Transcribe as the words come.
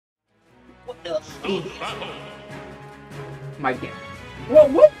My game.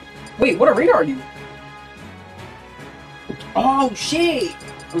 What? Wait, what arena are you? Oh shit!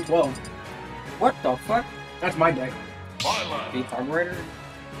 I'm 12. What the fuck? That's my deck. The Carburetor?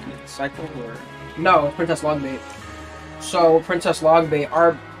 Cycle or? No, it's Princess Logbait. So Princess Logbait,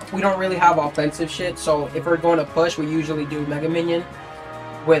 we don't really have offensive shit. So if we're going to push, we usually do Mega Minion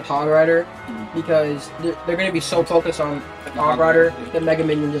with Hog Rider because they're going to be so focused on Hog Rider that Mega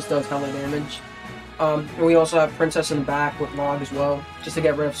Minion just does hella damage. And we also have Princess in the back with Log as well, just to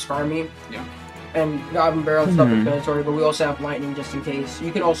get rid of Skarmy. Yeah. And Goblin Barrel and stuff infinitory, but we also have Lightning just in case.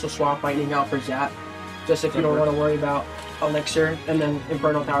 You can also swap Lightning out for Zap, just if you don't want to worry about Elixir, and then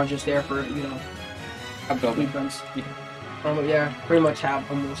Inferno Tower is just there for, you know, defense. Yeah, pretty much have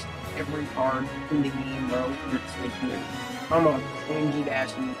almost every card in the game, bro. I'm a clingy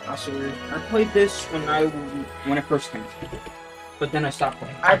bastard, I swear. I played this when it first came out, but then I stopped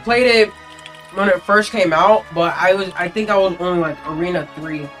playing. I played it when it first came out, but I think I was only like Arena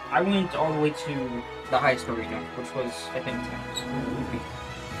 3. I went all the way to the highest arena, which was, I think, 10.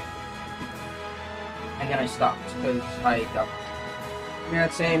 And then I stopped because I got. Yeah,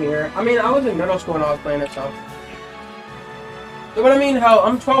 same here. I mean, I was in middle school when I was playing it, so. But I mean, hell,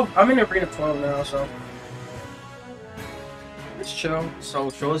 I'm 12. I'm in Arena 12 now, so. It's chill. So,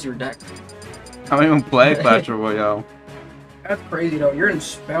 show us your deck. I don't even play Clash Royale. That's crazy, though. You're in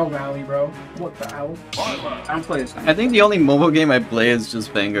Spell Valley, bro. What the hell? I don't play this game. I think the only mobile game I play is just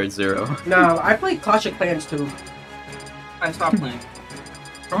Vanguard 0. No, I play Clash of Clans, too. I stopped playing.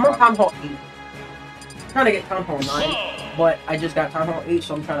 I'm on Town Hall 8. I'm trying to get Town Hall 9, but I just got Town Hall 8,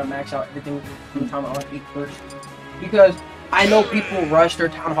 so I'm trying to max out everything from Town Hall 8 first. Because I know people rush their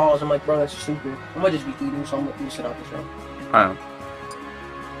Town Halls. I'm like, bro, that's stupid. I'm gonna just be eating, so I'm gonna sit out this round. I don't know.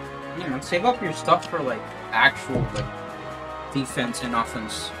 Yeah, man, save up your stuff for, like, actual, like, defense and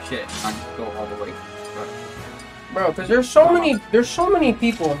offense shit. Not go all the way. Bro, because there's so many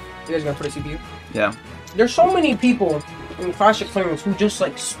people. You guys gonna put a CPU? Yeah. There's so many people in Clash of Clans who just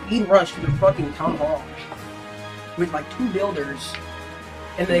like speed rush to the fucking Town Hall with like 2 builders,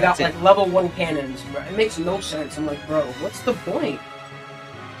 and they got like level 1 cannons. Bro. It makes no sense. I'm like, bro, what's the point?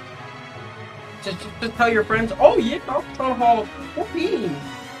 Just tell your friends, oh yeah, Town Hall 14.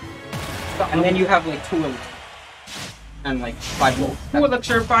 And then you have like 2 elixir and like 5 gold. 2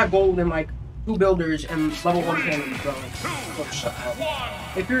 elixir, 5 gold, and like 2 builders and level 1 cannons, bro.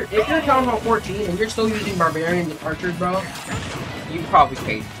 If you're Town Hall 14 and you're still using barbarians and archers, bro, you probably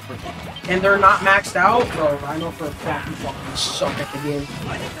paid for them. And they're not maxed out, bro, I know for a fact you fucking suck at the game.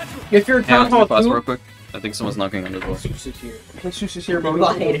 If you're Town Hall 2, real quick. I think someone's knocking on the door. Jesus is here. Jesus is here, bro.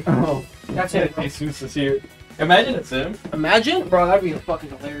 I hate it. Oh, that's it. Jesus is here. Imagine it's him. Imagine, bro, that'd be fucking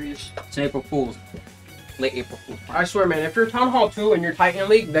hilarious. It's April Fool's. Late April Fool's. I swear, man, if you're Town Hall 2 and you're Titan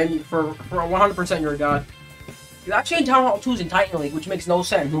League, then for 100% you're a god. Actually, Town Hall 2's in Titan League, which makes no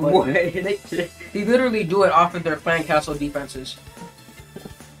sense. But they literally do it off of their clan castle defenses.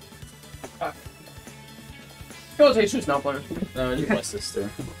 Yo, Jesus not playing. Just my sister.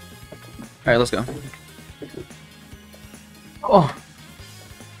 Alright, let's go. Oh.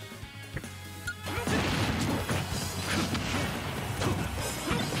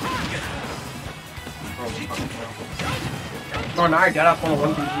 Oh, now I got off on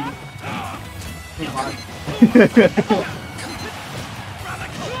 1 PG.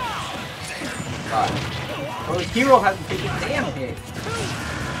 God. Well, the hero hasn't taken a damn hit.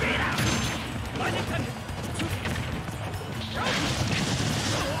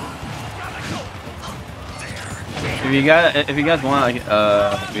 If you guys want, we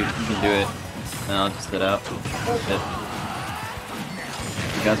can do it, and I'll just sit out. If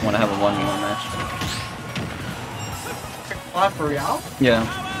you guys want to have a 1v1 match. For real? Yeah,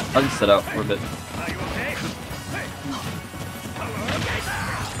 I'll just sit out for a bit.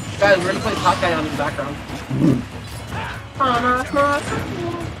 Guys, we're gonna play Top Guy on in the background.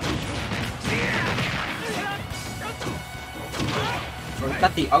 He's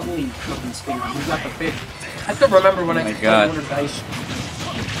got the ugly looking skin on. He's got the big. I still remember when I used to play God. Lord of Dice.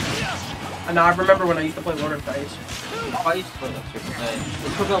 And I remember when I used to play Lord of Dice. Oh, I used to play that shit.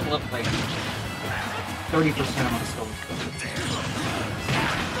 It took up like 30% of my skills.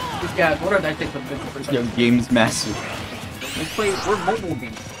 Yeah, Lord of Dice takes a big difference. Yo, game's massive. We're mobile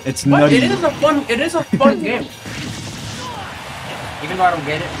games. It's But nutty. it is a fun game. Even though I don't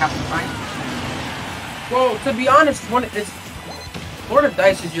get it half the time. Well, to be honest, it's Lord of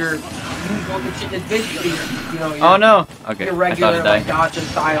Dice is your it's basically you know your, Oh no! Okay, your I regular thought like it died. gacha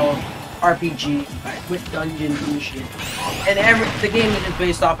style RPG with dungeons and shit. And the game is just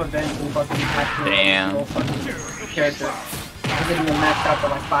based off events and fucking Damn. character. I didn't even max out for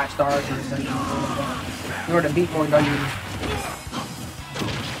like 5 stars or something. In order to beat more dungeons.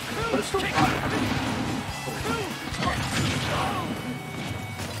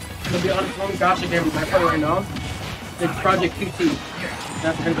 To be honest, the only gotcha game I play right now is Project QT.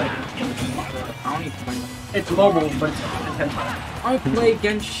 That's a good game. I don't even play. It's mobile, but it's hentai. I play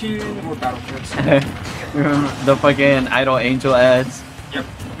Genshin or Battlefield. Remember the fucking Idol Angel ads? Yep.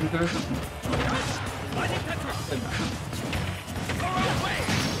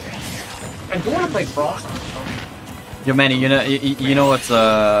 I do want to play Frost. Yo, Manny, you know what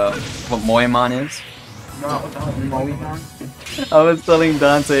Moemon is? No, what the hell? Moemon? I was telling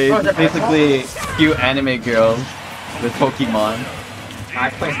Dante, Oh, it's basically cute anime girls with Pokemon. I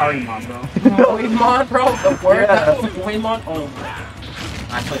play Harimon, bro. Moemon, bro? The word? Yeah. Moemon? Oh.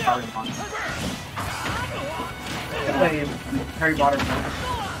 I play Harimon. I play Harry Potter.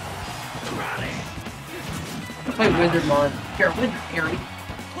 I play Wizardmon. Here, Harry.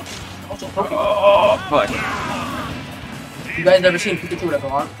 Also Pokemon. Oh, fuck. You guys ever seen Pikachu with a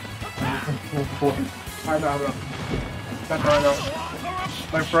dog? I know. That's what I know.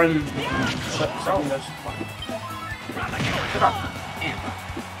 My friend selling this.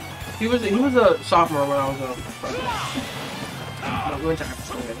 He was a sophomore when I was a freshman. We went to high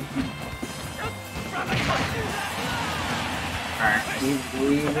school together. Alright,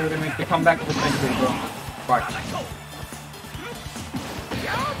 we're gonna make the comeback of the century, bro. Watch.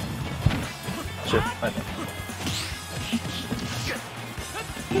 Shit, I know.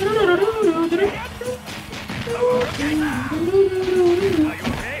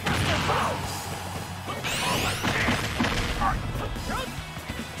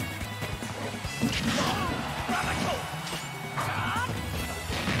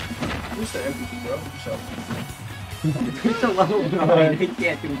 Who's the MVP, bro? It's a level 9, he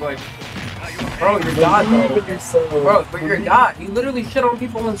can't do much. Bro, you're God, bro. Believe in yourself. Bro, but you're God. You literally shit on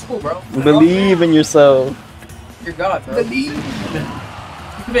people in school, bro. Believe in yourself. You're God, bro. You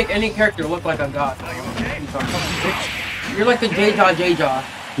can make any character look like a God. You're like the J-Jaw.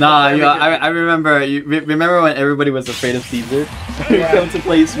 Nah, I remember. Remember when everybody was afraid of Caesar? Yeah. Come to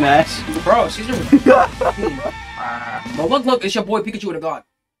play Smash. Bro, Caesar was but look, it's your boy Pikachu with a God.